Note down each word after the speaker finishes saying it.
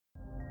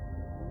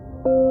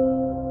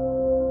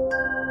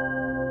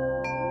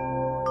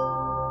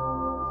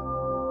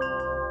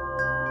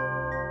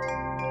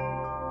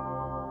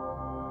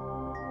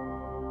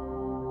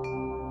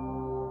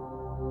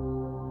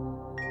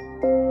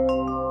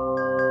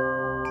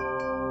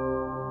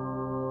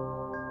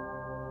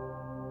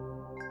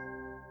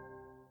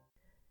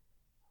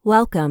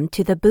Welcome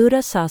to the Buddha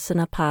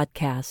Sasana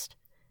podcast.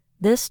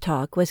 This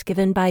talk was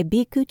given by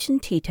Bhikkhu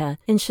Chintita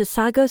in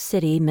Chisago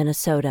City,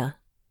 Minnesota.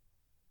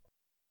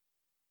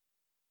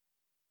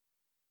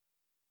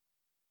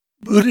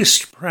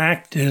 Buddhist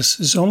practice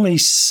is only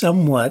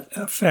somewhat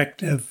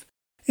effective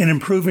in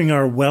improving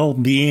our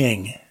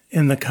well-being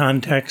in the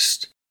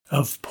context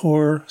of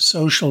poor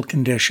social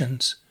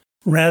conditions.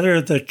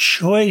 Rather, the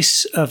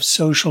choice of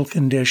social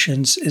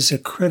conditions is a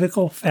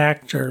critical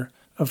factor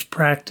of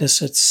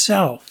practice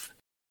itself,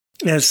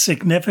 as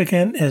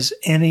significant as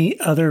any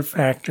other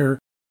factor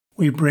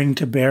we bring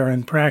to bear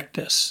in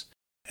practice.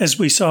 As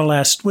we saw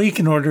last week,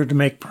 in order to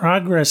make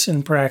progress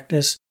in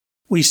practice,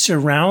 we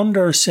surround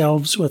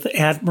ourselves with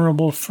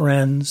admirable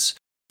friends,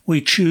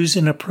 we choose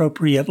an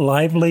appropriate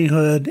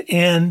livelihood,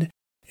 and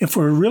if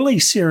we're really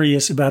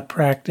serious about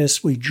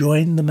practice, we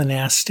join the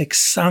monastic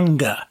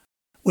sangha,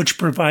 which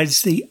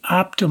provides the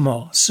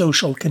optimal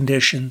social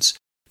conditions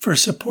for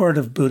support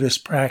of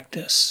Buddhist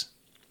practice.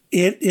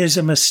 It is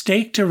a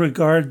mistake to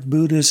regard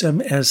Buddhism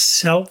as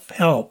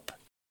self-help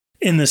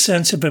in the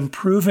sense of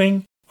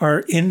improving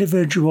our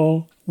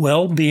individual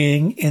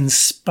well-being in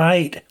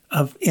spite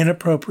of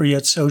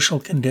inappropriate social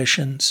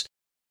conditions,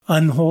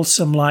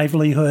 unwholesome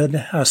livelihood,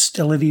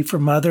 hostility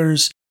from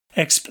others,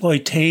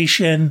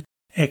 exploitation,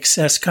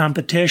 excess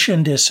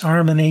competition,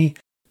 disharmony,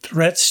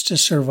 threats to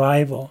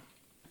survival.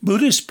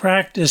 Buddhist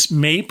practice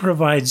may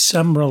provide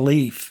some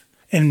relief,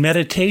 and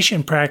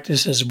meditation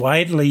practice is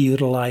widely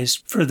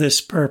utilized for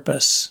this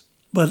purpose.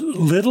 But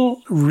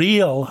little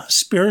real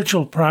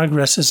spiritual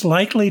progress is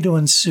likely to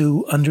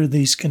ensue under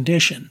these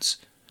conditions.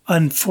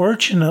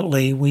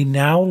 Unfortunately, we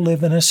now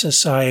live in a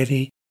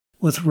society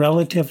with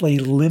relatively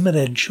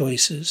limited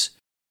choices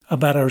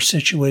about our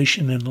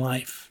situation in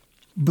life.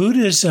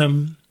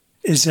 Buddhism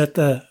is at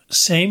the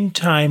same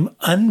time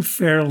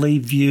unfairly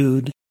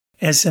viewed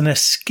as an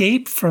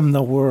escape from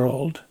the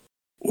world,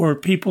 or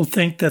people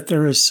think that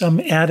there is some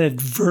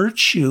added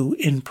virtue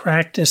in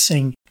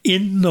practicing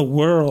in the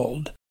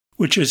world,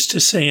 which is to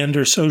say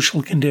under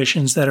social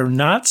conditions that are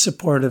not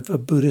supportive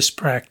of Buddhist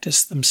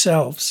practice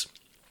themselves.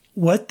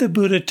 What the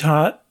Buddha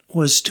taught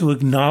was to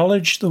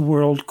acknowledge the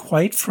world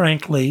quite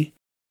frankly,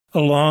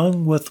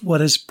 along with what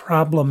is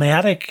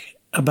problematic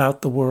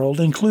about the world,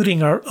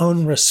 including our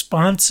own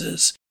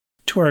responses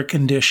to our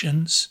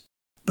conditions,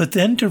 but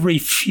then to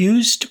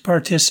refuse to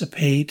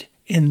participate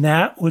in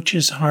that which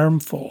is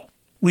harmful.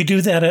 We do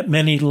that at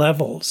many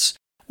levels.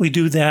 We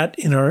do that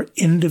in our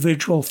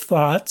individual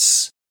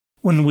thoughts,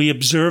 when we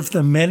observe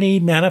the many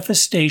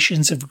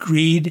manifestations of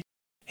greed,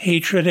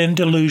 hatred, and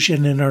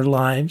delusion in our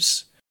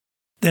lives,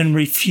 then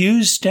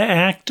refuse to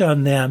act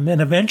on them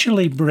and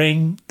eventually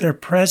bring their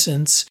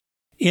presence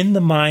in the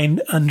mind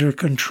under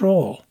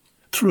control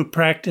through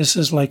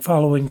practices like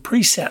following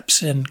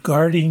precepts and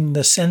guarding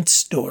the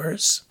sense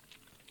doors.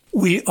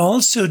 We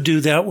also do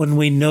that when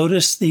we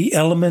notice the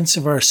elements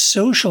of our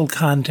social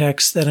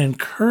context that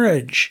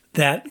encourage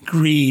that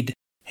greed,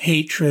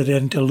 hatred,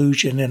 and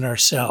delusion in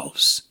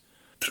ourselves.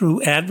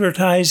 Through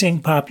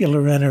advertising,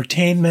 popular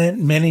entertainment,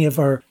 many of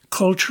our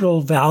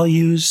cultural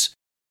values,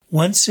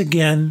 once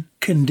again,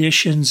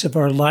 conditions of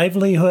our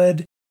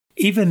livelihood,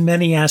 even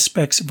many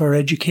aspects of our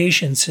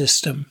education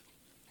system,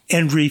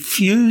 and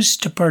refuse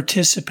to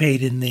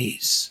participate in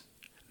these.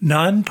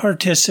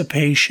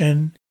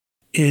 Non-participation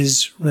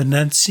is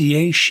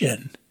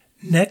renunciation,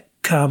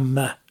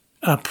 nekkhamma,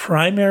 a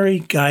primary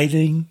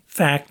guiding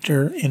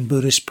factor in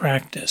Buddhist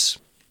practice.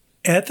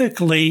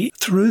 Ethically,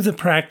 through the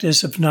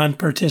practice of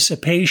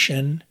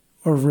non-participation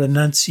or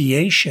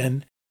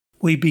renunciation,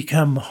 we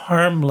become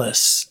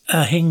harmless,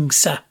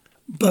 ahimsa,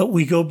 but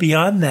we go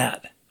beyond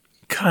that.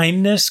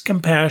 Kindness,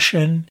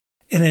 compassion,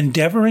 and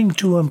endeavoring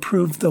to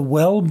improve the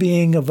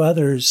well-being of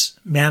others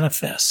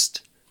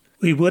manifest.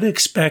 We would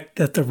expect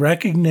that the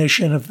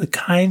recognition of the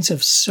kinds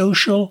of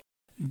social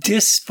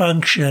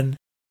dysfunction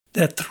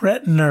that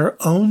threaten our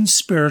own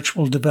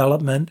spiritual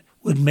development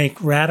would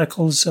make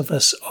radicals of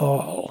us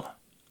all.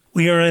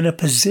 We are in a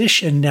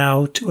position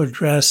now to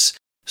address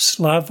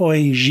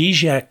Slavoj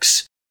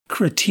Žižek's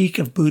critique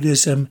of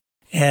Buddhism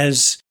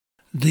as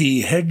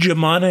the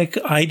hegemonic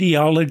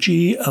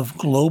ideology of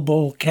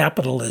global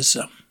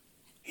capitalism.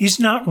 He's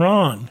not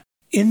wrong,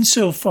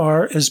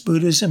 insofar as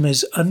Buddhism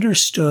is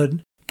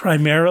understood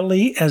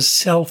primarily as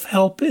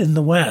self-help in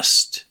the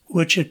West,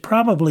 which it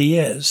probably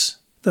is,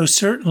 though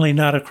certainly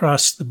not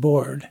across the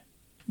board.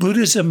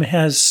 Buddhism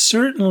has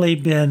certainly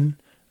been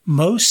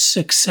most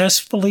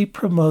successfully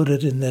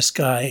promoted in this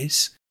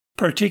guise,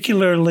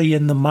 particularly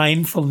in the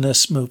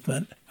mindfulness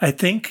movement. I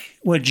think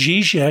what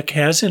Zizek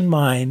has in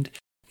mind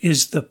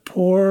is the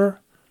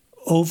poor,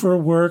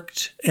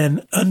 overworked,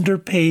 and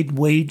underpaid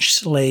wage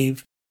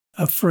slave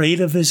afraid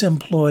of his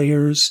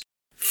employers,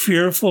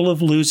 fearful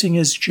of losing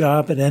his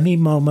job at any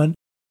moment,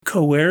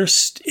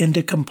 coerced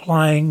into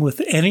complying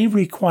with any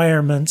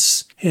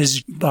requirements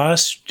his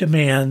boss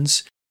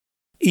demands,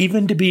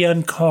 even to be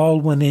on call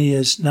when he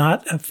is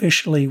not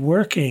officially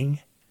working,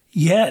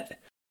 yet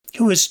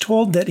who is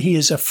told that he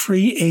is a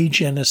free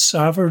agent, a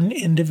sovereign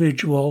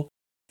individual,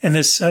 and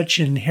as such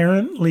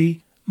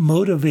inherently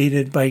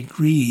motivated by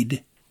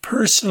greed,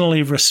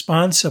 personally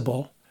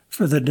responsible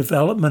for the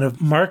development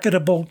of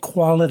marketable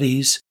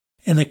qualities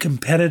in a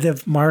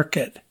competitive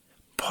market.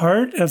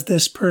 Part of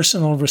this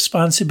personal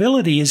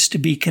responsibility is to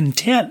be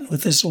content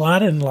with his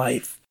lot in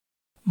life.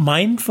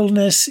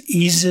 Mindfulness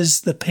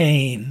eases the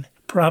pain,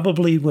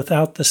 probably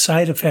without the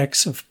side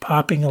effects of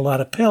popping a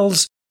lot of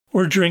pills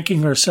or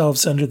drinking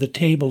ourselves under the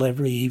table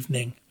every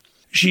evening.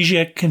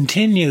 Zizek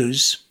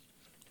continues,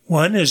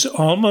 one is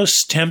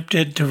almost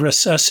tempted to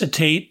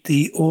resuscitate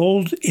the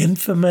old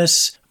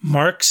infamous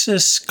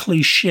Marxist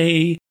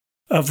cliché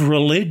of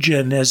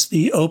religion as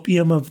the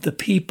opium of the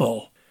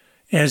people,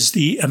 as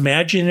the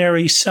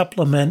imaginary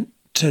supplement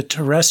to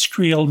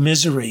terrestrial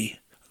misery.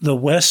 The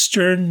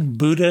Western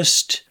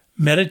Buddhist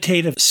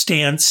meditative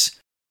stance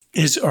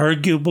is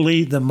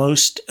arguably the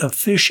most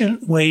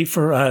efficient way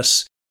for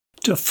us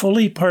to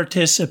fully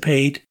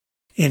participate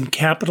in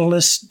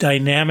capitalist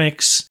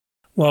dynamics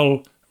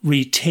while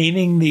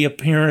retaining the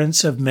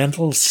appearance of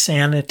mental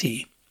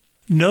sanity.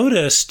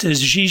 Notice to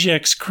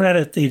Zizek's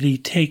credit that he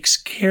takes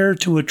care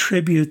to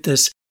attribute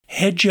this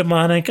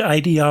hegemonic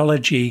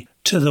ideology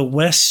to the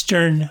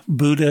Western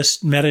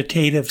Buddhist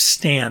meditative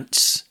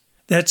stance.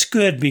 That's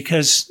good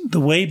because the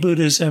way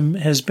Buddhism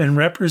has been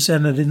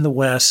represented in the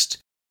West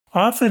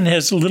often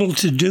has little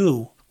to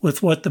do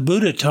with what the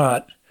Buddha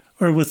taught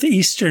or with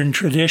Eastern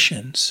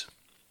traditions.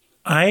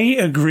 I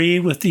agree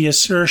with the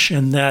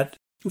assertion that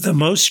the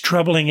most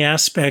troubling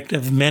aspect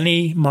of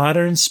many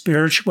modern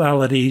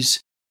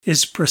spiritualities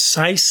is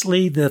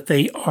precisely that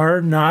they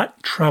are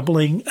not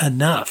troubling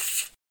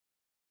enough.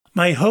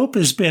 My hope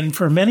has been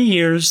for many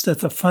years that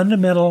the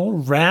fundamental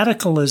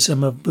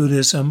radicalism of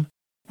Buddhism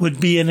would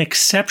be an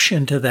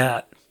exception to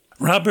that.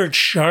 Robert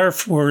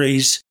Scharf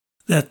worries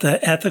that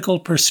the ethical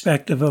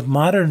perspective of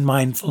modern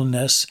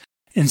mindfulness,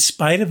 in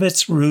spite of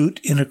its root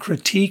in a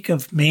critique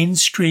of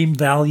mainstream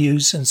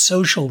values and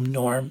social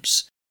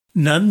norms,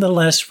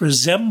 nonetheless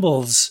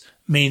resembles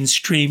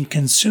mainstream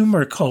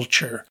consumer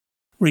culture,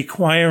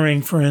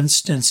 requiring, for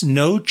instance,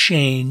 no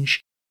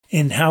change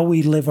in how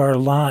we live our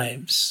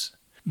lives.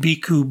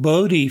 Bhikkhu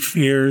Bodhi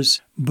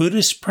fears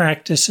Buddhist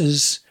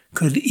practices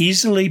could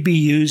easily be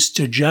used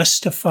to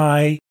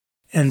justify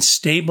and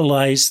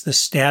stabilize the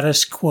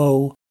status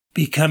quo,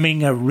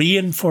 becoming a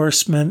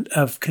reinforcement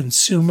of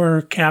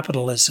consumer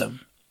capitalism.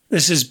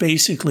 This is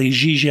basically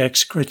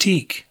Zizek's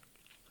critique.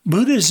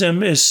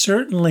 Buddhism is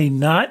certainly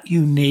not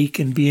unique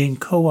in being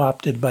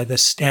co-opted by the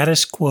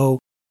status quo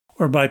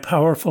or by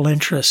powerful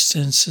interests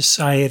in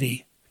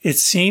society. It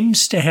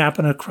seems to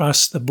happen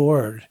across the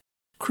board.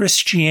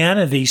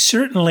 Christianity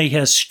certainly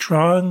has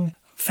strong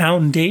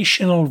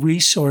foundational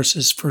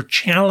resources for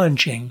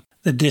challenging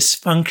the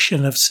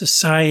dysfunction of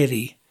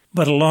society,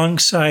 but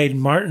alongside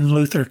Martin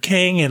Luther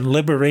King and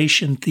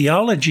liberation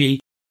theology,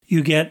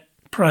 you get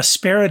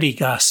prosperity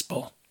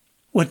gospel.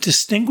 What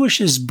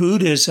distinguishes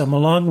Buddhism,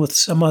 along with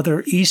some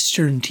other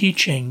Eastern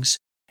teachings,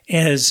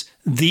 as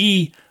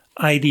the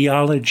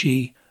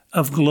ideology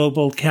of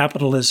global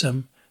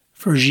capitalism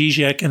for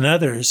Zizek and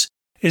others,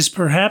 is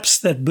perhaps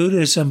that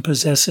Buddhism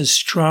possesses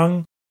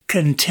strong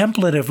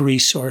contemplative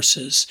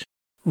resources,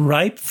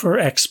 ripe for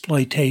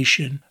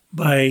exploitation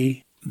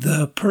by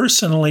the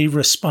personally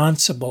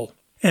responsible,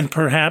 and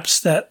perhaps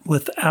that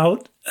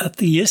without a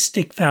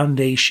theistic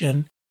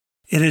foundation,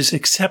 it is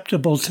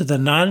acceptable to the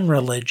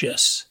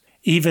non-religious.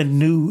 Even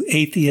new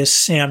atheist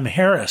Sam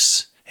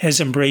Harris has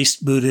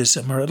embraced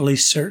Buddhism, or at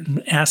least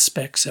certain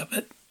aspects of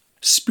it.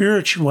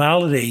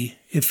 Spirituality,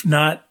 if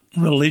not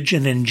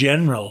religion in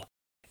general,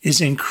 is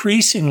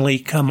increasingly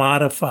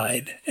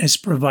commodified as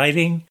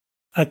providing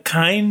a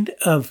kind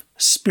of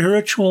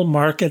spiritual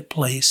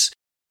marketplace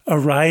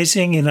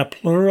arising in a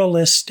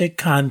pluralistic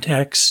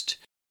context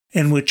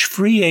in which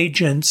free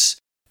agents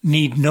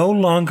need no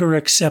longer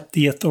accept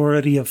the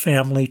authority of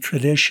family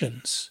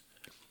traditions.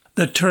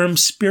 The term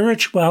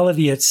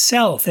spirituality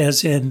itself,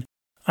 as in,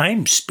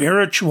 I'm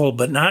spiritual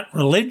but not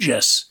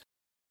religious,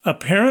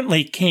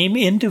 apparently came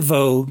into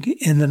vogue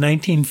in the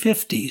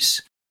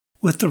 1950s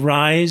with the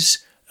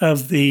rise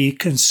of the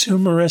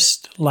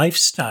consumerist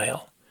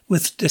lifestyle,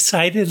 with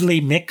decidedly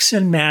mix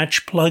and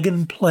match, plug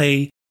and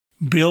play,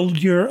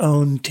 build your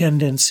own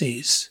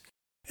tendencies.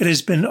 It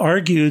has been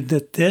argued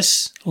that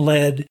this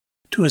led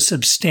to a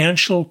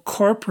substantial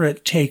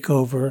corporate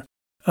takeover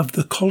of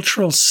the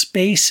cultural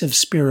space of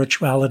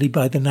spirituality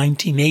by the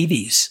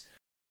 1980s,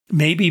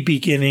 maybe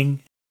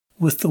beginning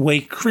with the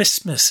way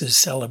Christmas is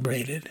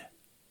celebrated.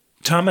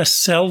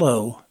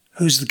 Tomasello,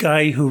 who's the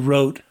guy who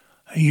wrote,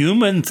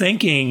 Human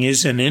thinking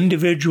is an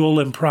individual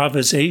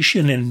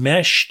improvisation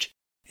enmeshed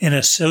in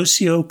a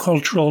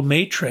socio-cultural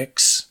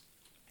matrix,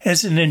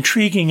 has an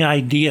intriguing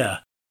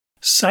idea.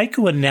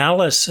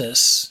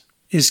 Psychoanalysis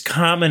is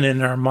common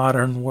in our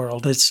modern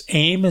world. Its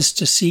aim is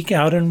to seek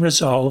out and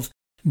resolve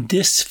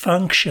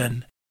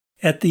dysfunction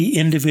at the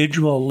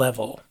individual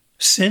level.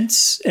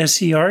 Since, as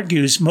he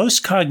argues,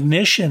 most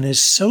cognition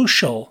is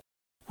social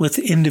with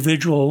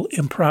individual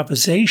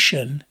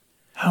improvisation,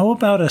 how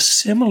about a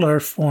similar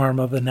form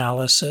of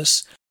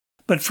analysis,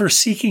 but for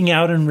seeking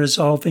out and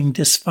resolving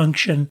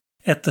dysfunction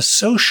at the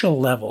social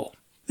level?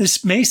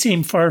 This may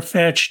seem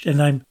far-fetched,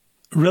 and I'm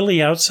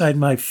really outside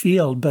my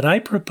field, but I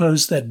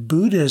propose that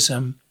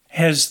Buddhism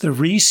has the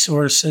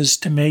resources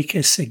to make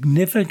a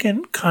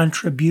significant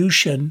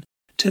contribution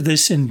to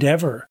this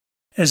endeavor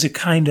as a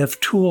kind of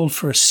tool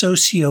for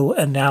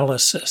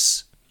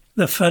socio-analysis.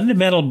 The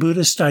fundamental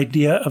Buddhist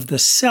idea of the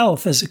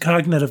self as a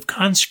cognitive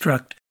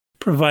construct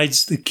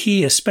provides the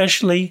key,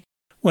 especially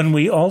when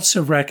we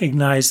also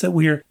recognize that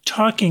we are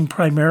talking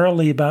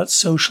primarily about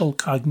social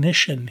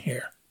cognition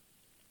here.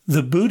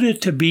 The Buddha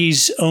to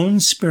be's own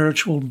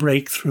spiritual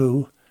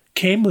breakthrough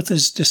came with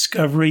his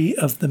discovery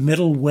of the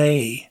middle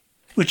way,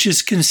 which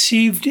is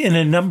conceived in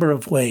a number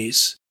of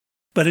ways,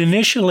 but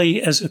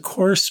initially as a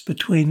course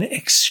between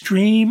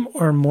extreme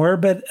or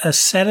morbid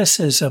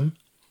asceticism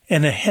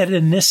and a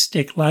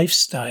hedonistic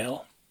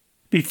lifestyle.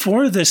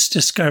 Before this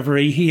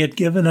discovery, he had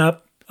given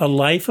up a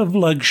life of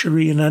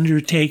luxury and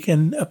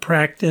undertaken a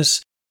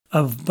practice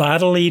of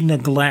bodily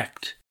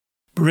neglect,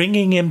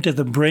 bringing him to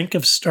the brink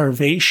of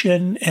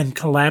starvation and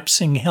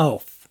collapsing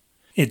health.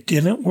 It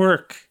didn't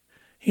work.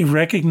 He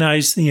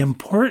recognized the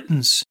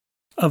importance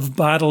of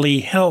bodily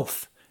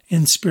health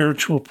in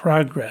spiritual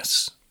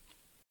progress.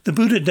 The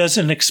Buddha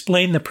doesn't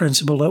explain the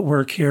principle at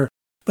work here,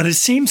 but it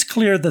seems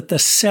clear that the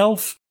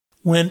self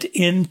went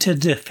into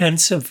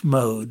defensive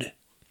mode.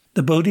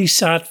 The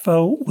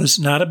Bodhisattva was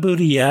not a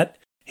Buddha yet.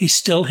 He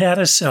still had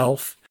a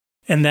self,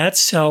 and that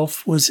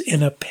self was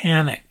in a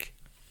panic.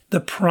 The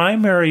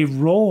primary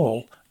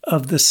role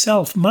of the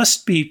self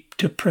must be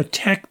to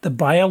protect the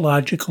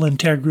biological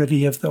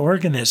integrity of the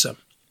organism.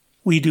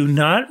 We do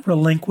not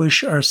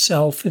relinquish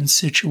ourself in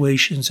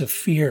situations of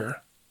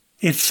fear.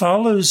 It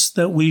follows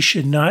that we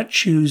should not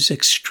choose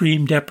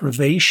extreme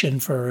deprivation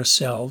for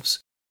ourselves,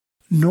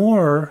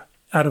 nor,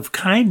 out of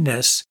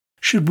kindness,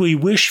 should we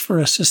wish for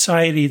a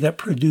society that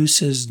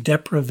produces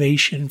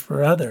deprivation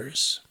for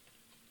others.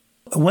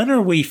 When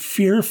are we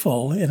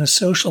fearful in a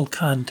social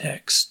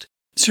context?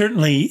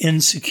 Certainly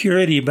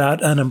insecurity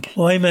about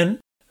unemployment,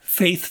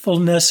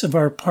 faithfulness of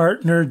our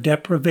partner,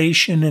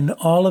 deprivation in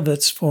all of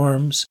its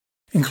forms,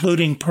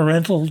 including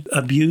parental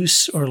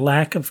abuse or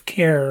lack of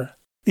care.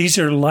 These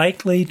are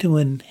likely to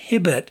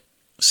inhibit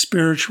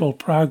spiritual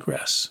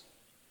progress.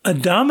 A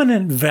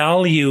dominant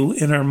value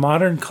in our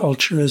modern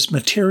culture is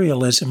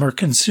materialism or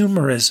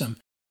consumerism,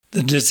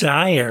 the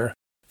desire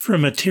for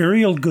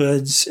material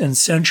goods and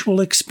sensual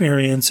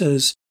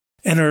experiences,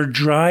 and our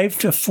drive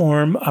to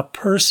form a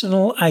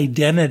personal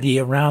identity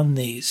around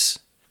these.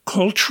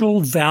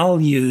 Cultural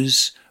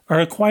values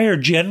are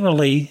acquired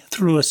generally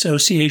through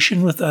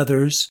association with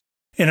others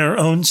in our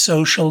own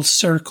social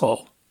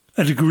circle.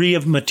 A degree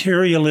of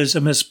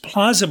materialism is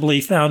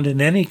plausibly found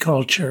in any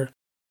culture,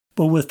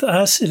 but with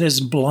us it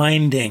is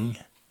blinding.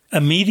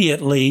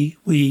 Immediately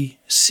we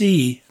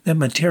see that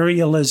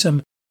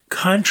materialism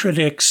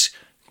contradicts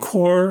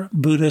core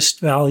Buddhist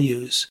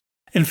values.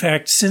 In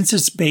fact, since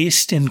it's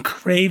based in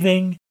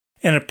craving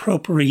and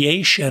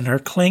appropriation or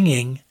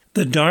clinging,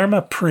 the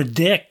Dharma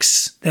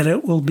predicts that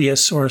it will be a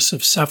source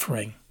of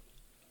suffering.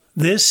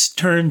 This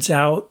turns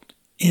out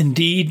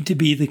indeed to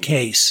be the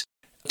case.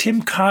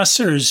 Tim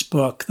Kosser's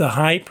book, The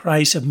High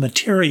Price of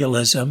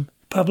Materialism,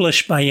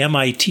 published by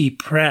MIT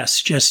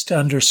Press just to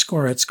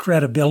underscore its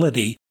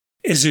credibility,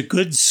 is a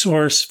good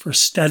source for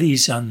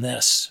studies on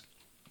this.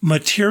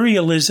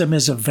 Materialism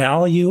is a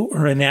value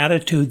or an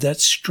attitude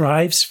that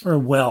strives for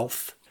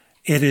wealth.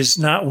 It is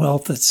not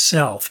wealth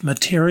itself.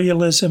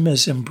 Materialism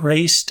is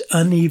embraced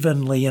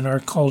unevenly in our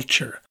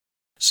culture.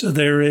 So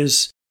there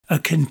is a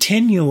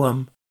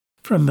continuum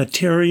from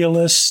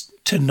materialist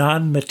to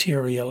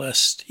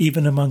non-materialist,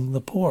 even among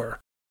the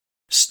poor.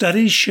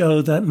 Studies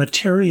show that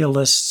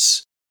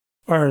materialists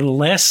are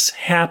less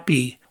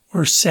happy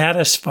or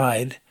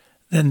satisfied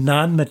than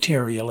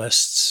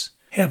non-materialists,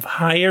 have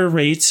higher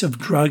rates of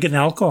drug and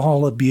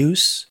alcohol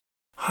abuse,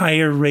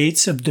 higher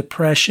rates of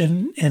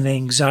depression and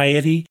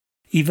anxiety,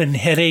 even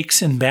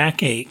headaches and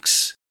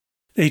backaches.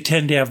 They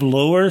tend to have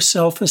lower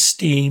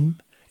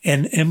self-esteem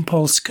and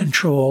impulse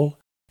control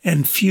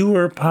and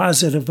fewer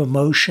positive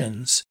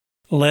emotions,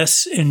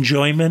 less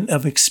enjoyment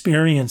of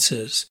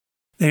experiences.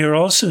 They are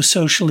also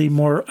socially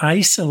more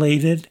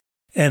isolated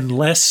and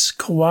less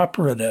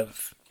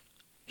cooperative.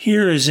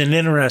 Here is an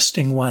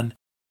interesting one.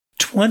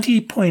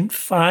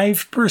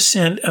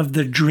 20.5% of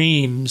the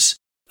dreams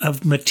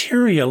of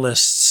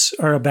materialists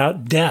are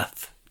about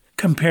death,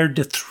 compared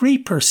to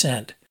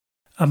 3%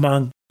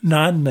 among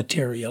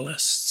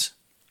non-materialists.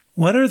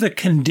 What are the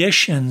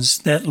conditions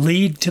that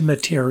lead to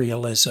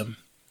materialism?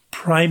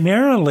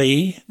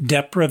 Primarily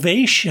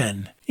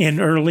deprivation in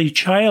early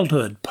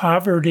childhood,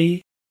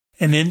 poverty,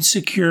 an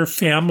insecure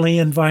family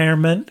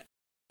environment,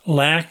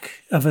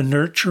 lack of a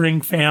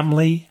nurturing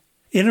family,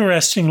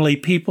 Interestingly,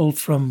 people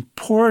from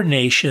poor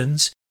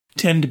nations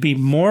tend to be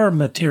more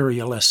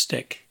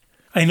materialistic.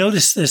 I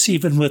notice this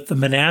even with the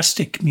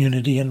monastic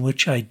community in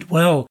which I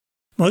dwell.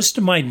 Most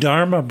of my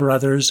Dharma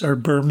brothers are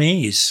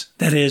Burmese,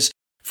 that is,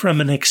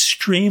 from an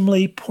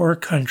extremely poor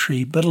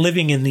country, but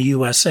living in the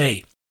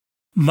USA.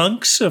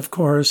 Monks, of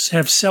course,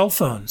 have cell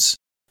phones.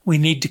 We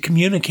need to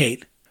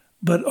communicate.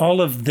 But all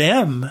of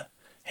them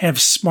have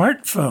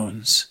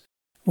smartphones,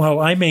 while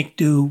I make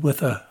do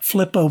with a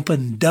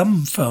flip-open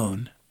dumb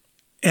phone.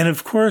 And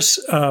of course,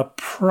 a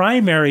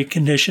primary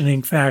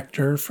conditioning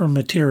factor for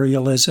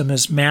materialism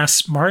is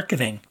mass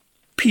marketing.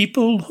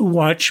 People who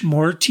watch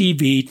more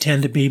TV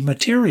tend to be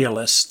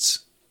materialists.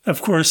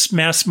 Of course,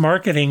 mass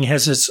marketing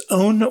has its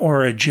own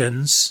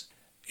origins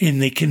in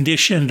the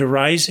conditioned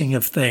arising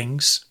of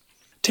things,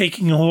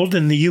 taking hold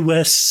in the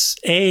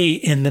USA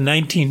in the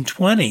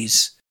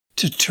 1920s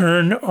to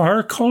turn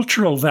our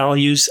cultural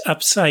values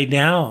upside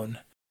down.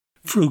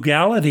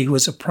 Frugality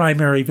was a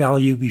primary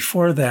value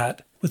before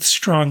that, with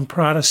strong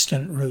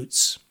Protestant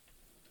roots.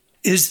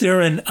 Is there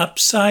an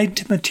upside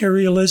to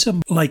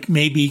materialism, like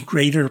maybe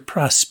greater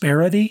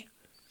prosperity?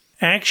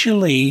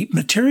 Actually,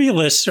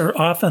 materialists are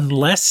often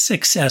less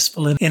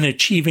successful in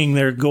achieving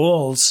their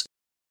goals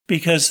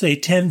because they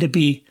tend to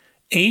be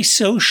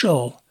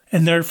asocial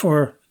and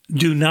therefore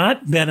do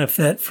not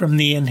benefit from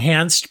the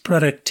enhanced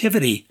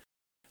productivity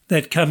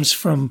that comes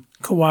from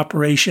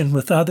cooperation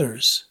with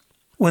others.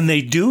 When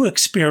they do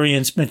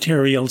experience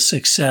material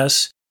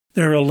success,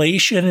 their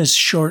elation is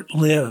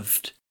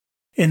short-lived.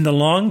 In the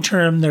long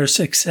term, their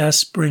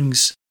success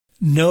brings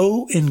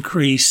no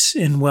increase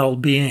in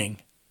well-being.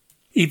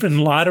 Even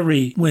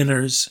lottery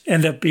winners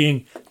end up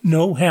being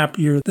no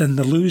happier than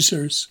the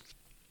losers.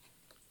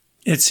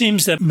 It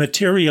seems that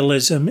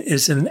materialism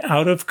is an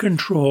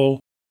out-of-control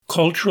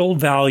cultural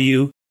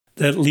value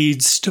that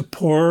leads to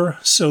poor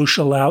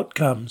social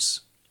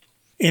outcomes.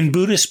 In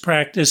Buddhist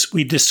practice,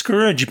 we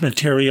discourage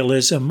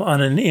materialism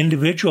on an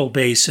individual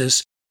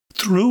basis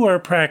through our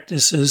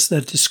practices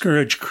that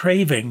discourage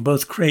craving,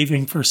 both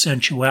craving for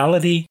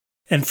sensuality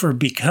and for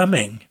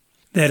becoming,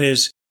 that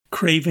is,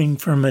 craving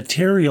for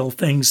material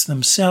things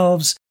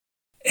themselves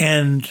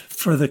and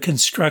for the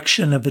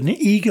construction of an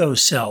ego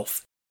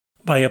self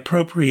by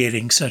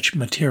appropriating such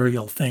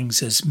material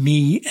things as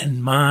me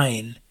and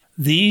mine.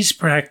 These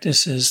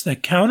practices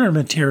that counter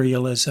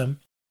materialism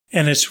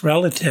and its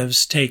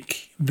relatives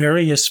take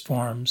various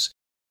forms,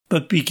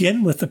 but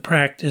begin with the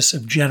practice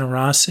of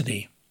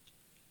generosity.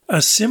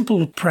 A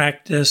simple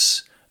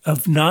practice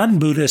of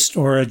non-Buddhist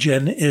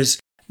origin is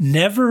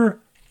never,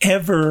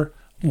 ever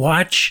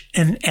watch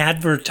an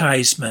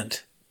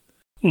advertisement.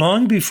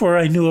 Long before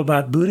I knew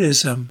about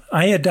Buddhism,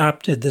 I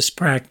adopted this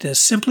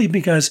practice simply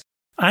because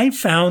I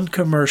found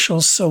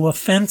commercials so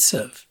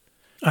offensive.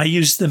 I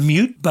use the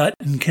mute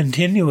button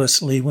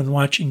continuously when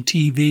watching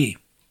TV.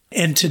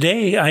 And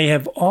today I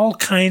have all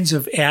kinds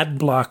of ad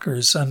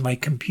blockers on my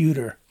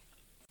computer.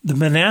 The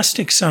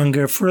monastic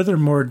Sangha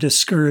furthermore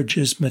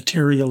discourages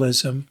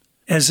materialism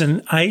as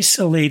an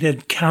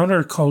isolated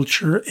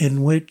counterculture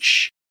in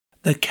which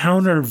the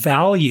counter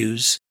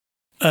values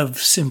of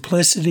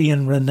simplicity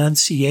and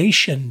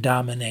renunciation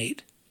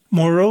dominate.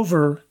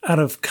 Moreover, out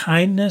of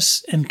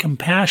kindness and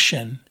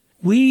compassion,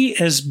 we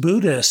as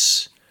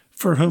Buddhists,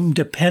 for whom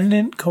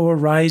dependent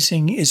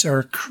co-arising is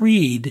our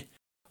creed,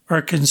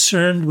 are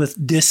concerned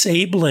with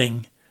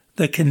disabling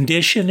the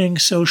conditioning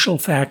social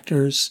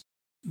factors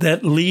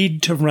that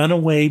lead to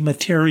runaway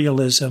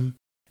materialism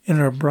in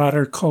our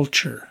broader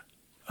culture,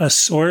 a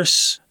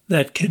source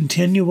that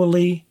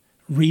continually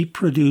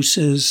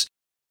reproduces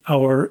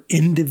our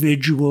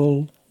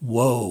individual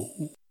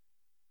woe.